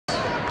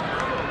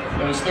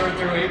Those 3rd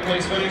through 8th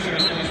place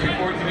finishers, please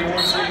report to the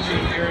award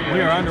staging area.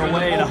 We are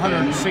underway at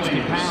 160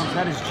 pounds.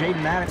 That is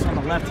Jaden Mattox on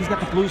the left. He's got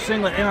the blue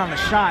singlet in on the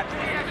shot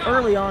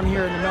early on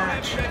here in the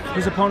match.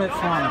 His opponent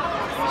from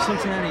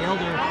Cincinnati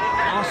Elder,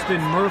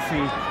 Austin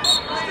Murphy,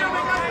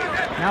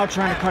 now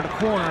trying to cut a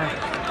corner,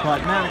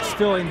 but Mattox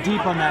still in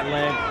deep on that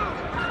leg.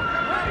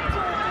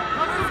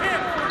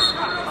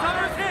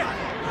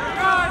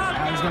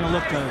 Now he's going to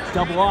look to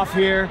double off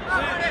here.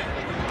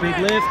 Big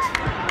lift.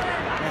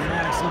 And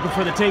Mattox looking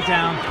for the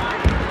takedown.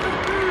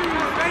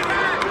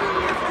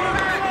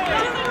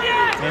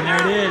 And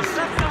there it is.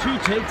 2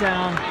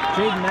 takedown.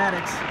 Jaden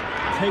Mattox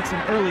takes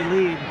an early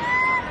lead.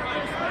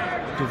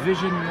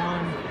 Division I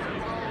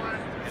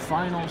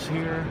finals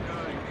here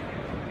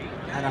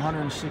at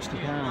 160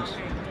 pounds.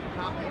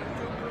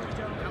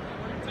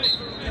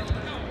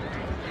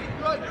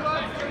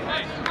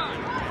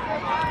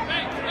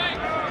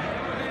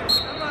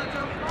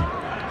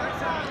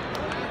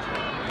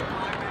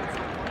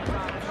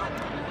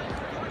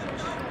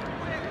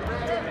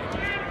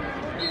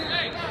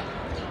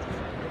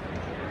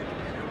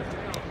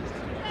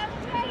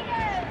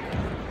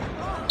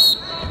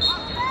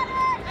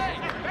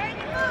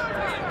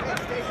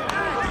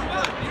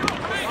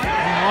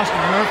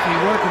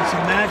 Working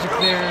some magic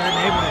there and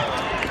able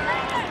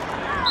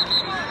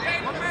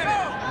to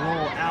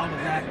roll out of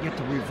that, get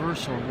the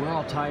reversal. We're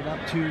all tied up,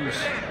 2s.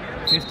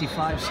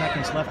 55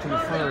 seconds left in the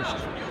first.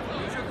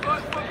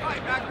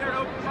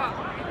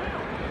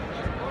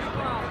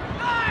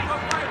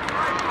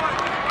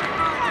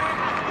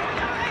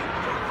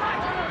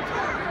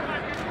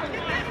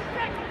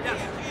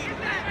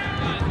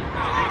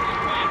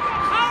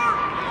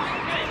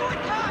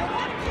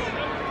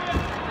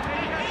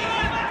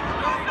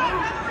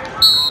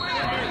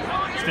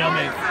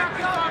 Stalemate.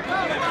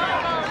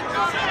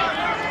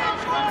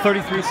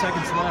 33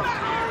 seconds left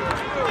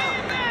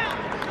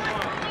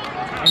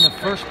in the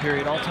first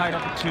period, all tied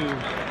up at 2.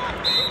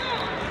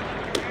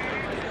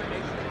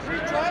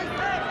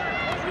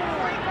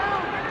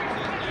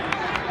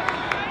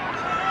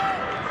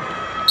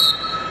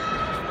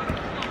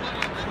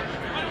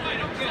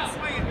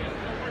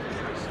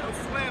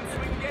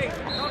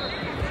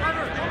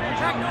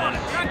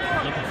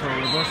 Looking for a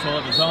reversal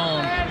of his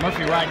own.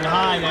 Murphy riding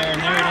high there,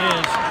 and there it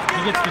is.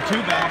 He gets the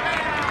 2 back.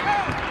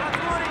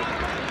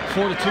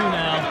 4-2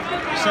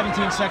 now.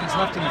 17 seconds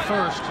left in the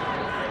first.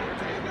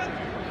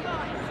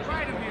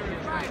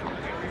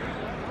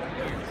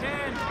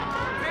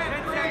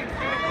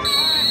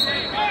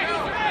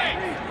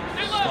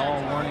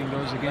 Stall warning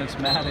goes against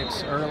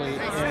Mattox early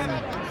in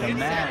the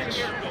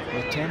match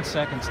with 10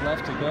 seconds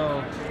left to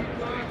go.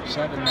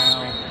 7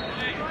 now.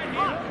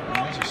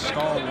 And there's a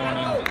stall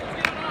warning.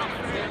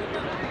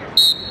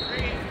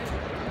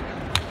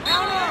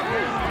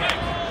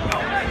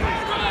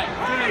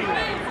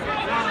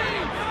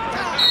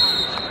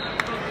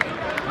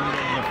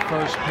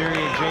 First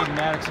period, Jaden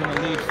Mattox in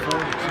the lead, 4-2.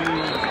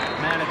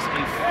 Mattox,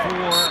 a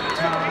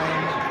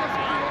 4-time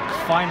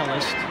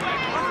finalist.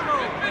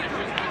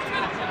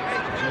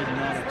 Jaden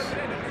Mattox,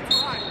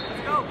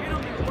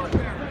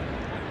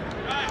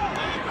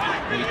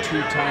 a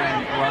 2-time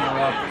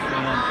runner-up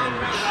and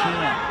a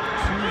champ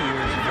 2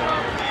 years ago.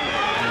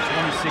 In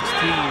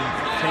 2016,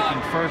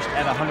 taking first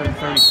at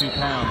 132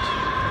 pounds.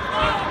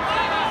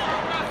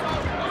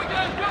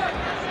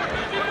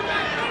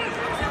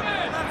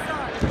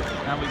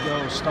 Now we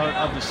go, start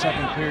of the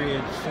second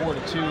period,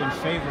 4-2 in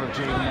favor of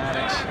Jaden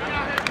Mattox,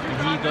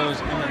 and he goes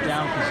in a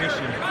down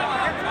position.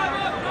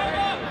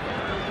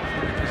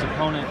 His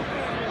opponent,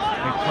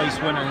 a place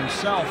winner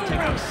himself,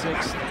 taking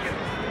 6th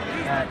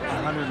at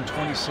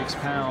 126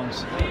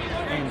 pounds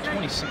in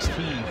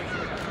 2016.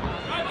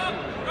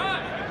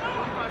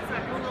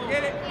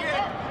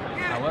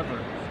 However,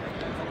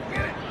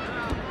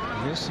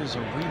 this is a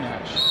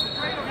rematch.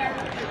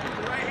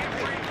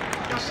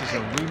 This is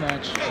a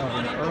rematch of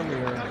an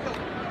earlier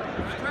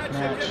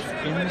match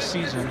in the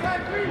season,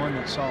 one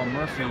that saw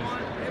Murphy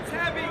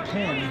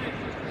pin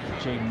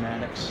Jaden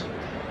Mattox.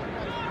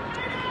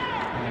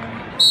 And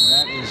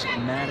that is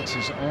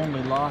Mattox's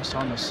only loss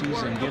on the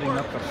season, getting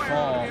up the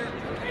fall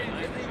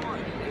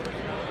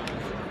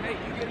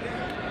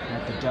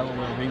at the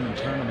Delaware Reman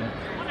Tournament.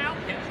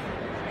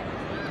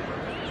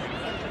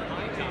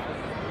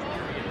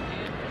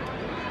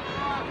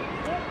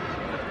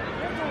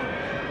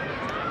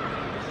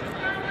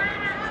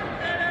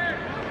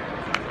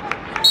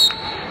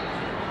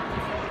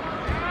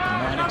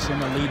 In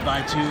the lead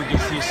by 2,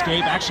 gets the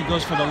escape, actually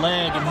goes for the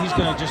leg, and he's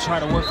going to just try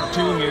to work for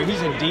 2 here.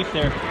 He's in deep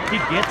there. He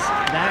gets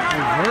that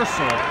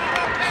reversal.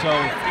 So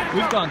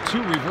we've gone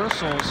 2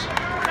 reversals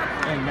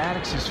in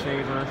Mattox's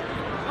favor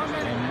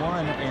and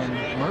 1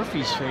 in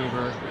Murphy's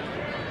favor,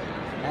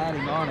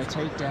 adding on a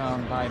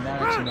takedown by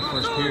Mattox in the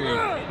first period.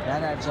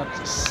 That adds up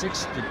to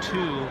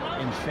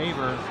 6-2 in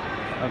favor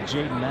of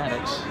Jaden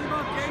Mattox.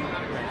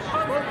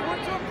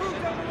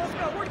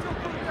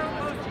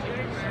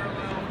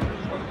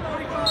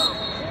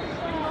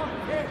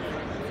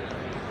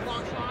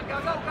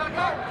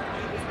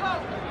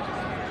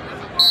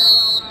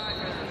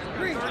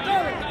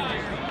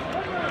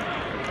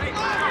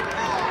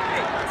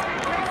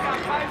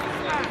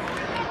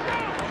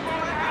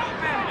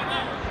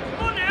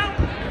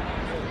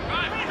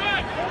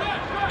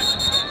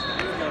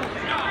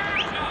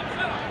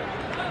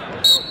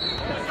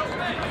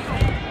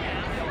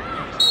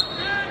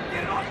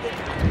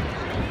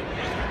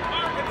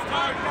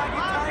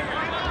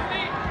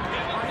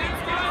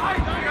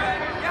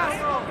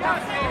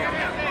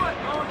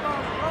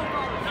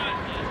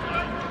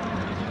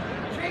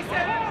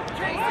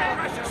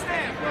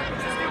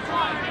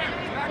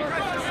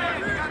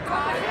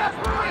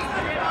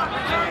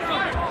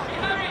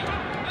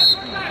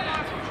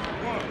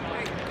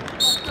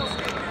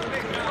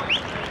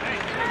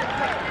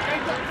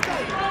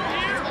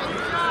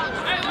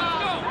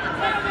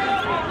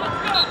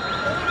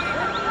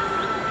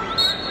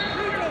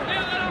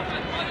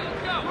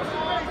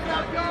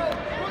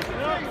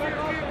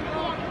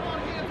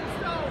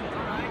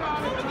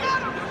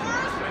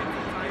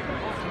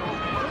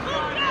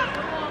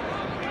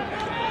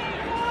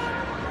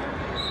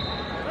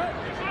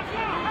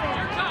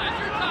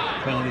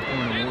 Penalty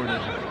point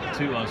awarded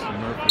to Austin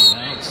Murphy.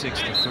 Now it's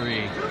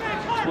 6-3.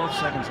 12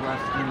 seconds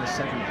left in the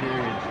second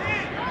period.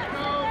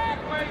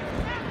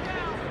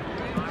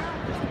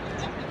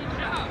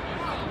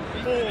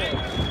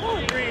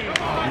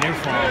 Near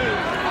fall.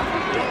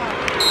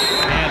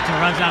 Hampton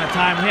runs out of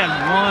time. We had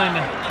one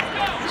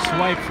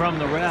swipe from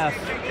the ref,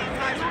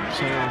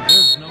 so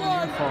there's no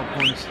near fall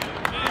points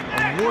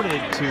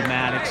awarded to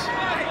Mattox.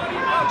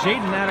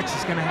 Jaden Mattox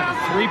is going to have a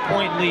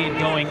 3-point lead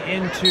going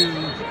into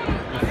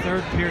the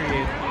third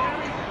period,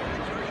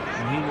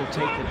 and he will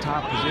take the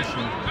top position.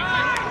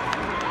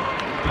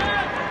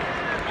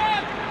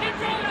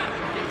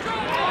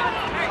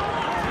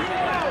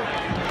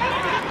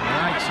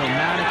 All right, so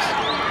Mattox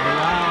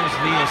allows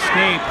the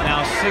escape.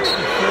 Now 6-4.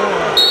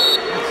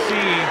 Let's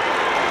see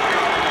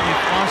if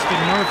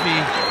Austin Murphy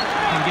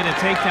can get a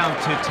takedown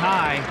to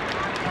tie,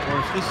 or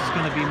if this is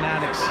going to be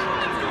Mattox's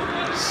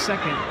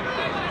second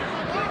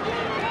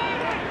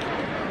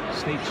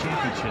state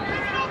championship.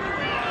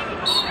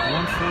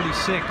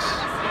 146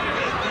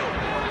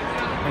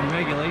 in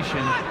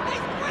regulation.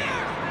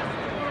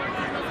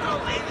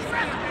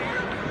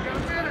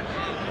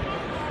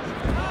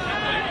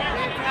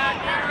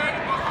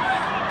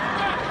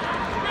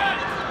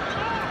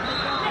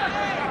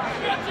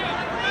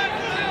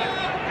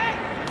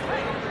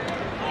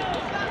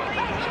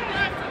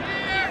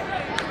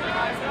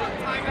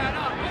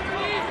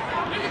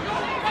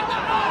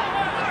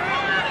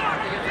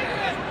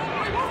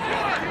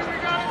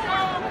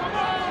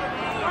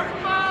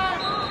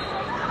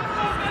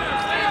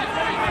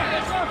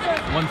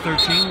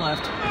 .13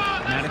 left.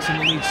 Mattox in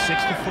the lead, 6-4.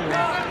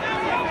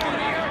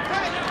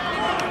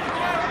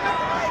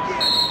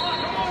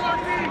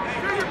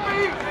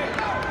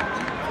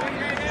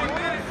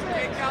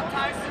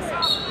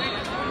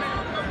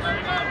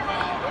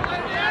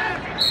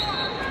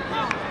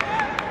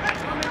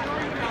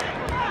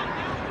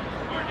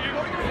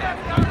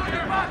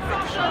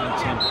 Shot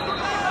attempt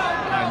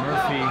by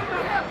Murphy.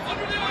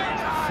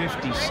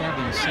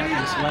 57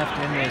 seconds left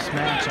in this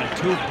match. A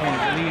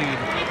 2-point lead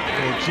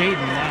for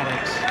Jaden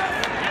Mattox.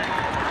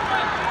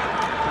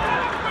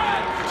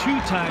 2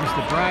 times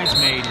the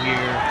bridesmaid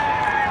here,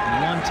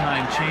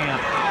 1-time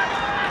champ,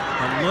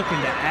 but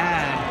looking to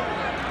add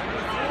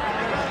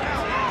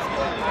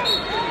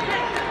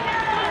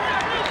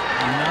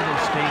another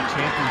state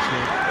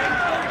championship.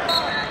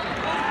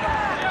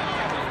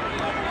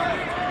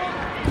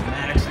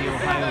 Mattox, the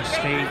Ohio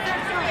State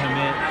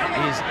commit,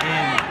 is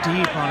in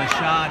deep on a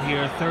shot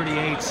here.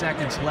 38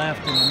 seconds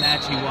left in the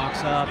match. He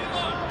walks up,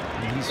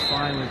 and he's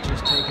fine with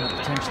just taking a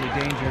potentially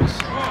dangerous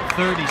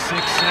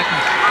 36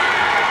 seconds.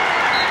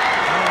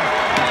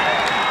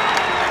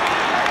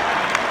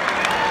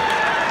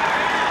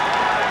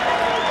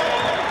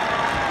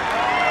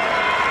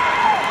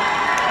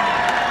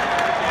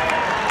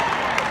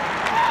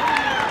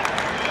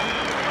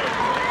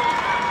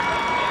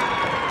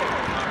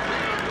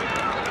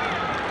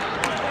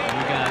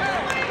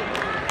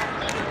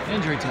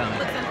 Injury time.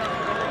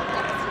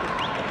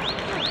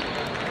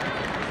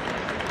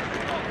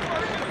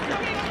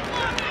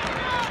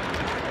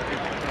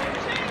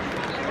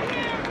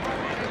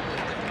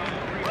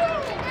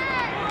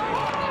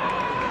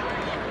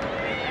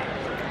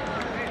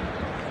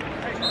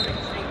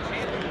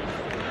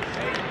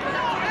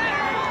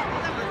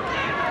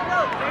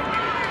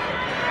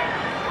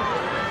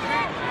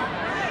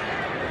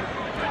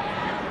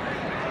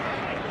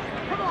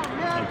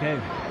 Okay,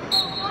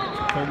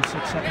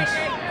 36 seconds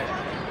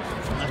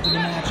left in the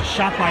match. A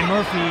shot by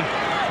Murphy.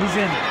 He's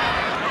in,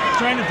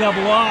 trying to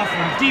double off,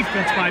 and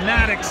defense by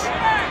Mattox.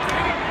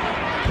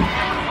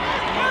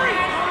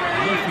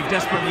 Murphy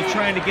desperately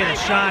trying to get a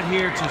shot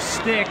here to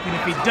stick, and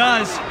if he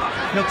does,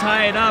 he'll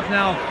tie it up.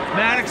 Now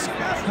Mattox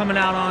coming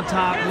out on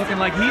top, looking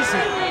like he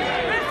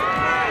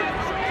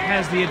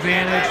has the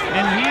advantage,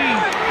 and he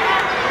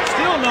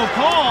still no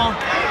call.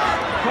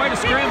 Quite a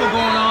scramble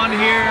going on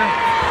here.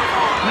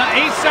 Now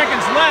 8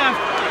 seconds left.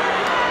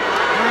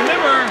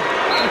 Remember,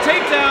 the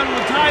takedown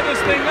will tie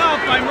this thing up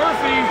by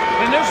Murphy,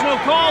 and there's no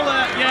call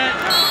yet,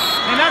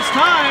 and that's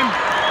time.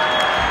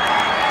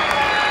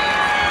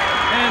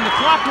 And the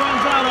clock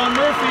runs out on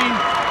Murphy,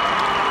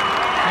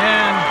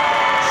 and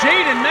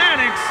Jaden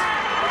Mattox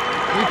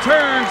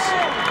returns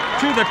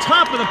to the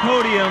top of the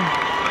podium.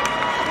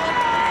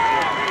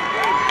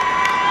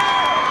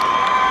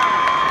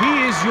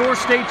 He is your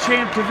state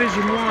champ,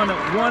 Division I,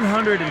 at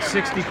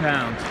 160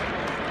 pounds.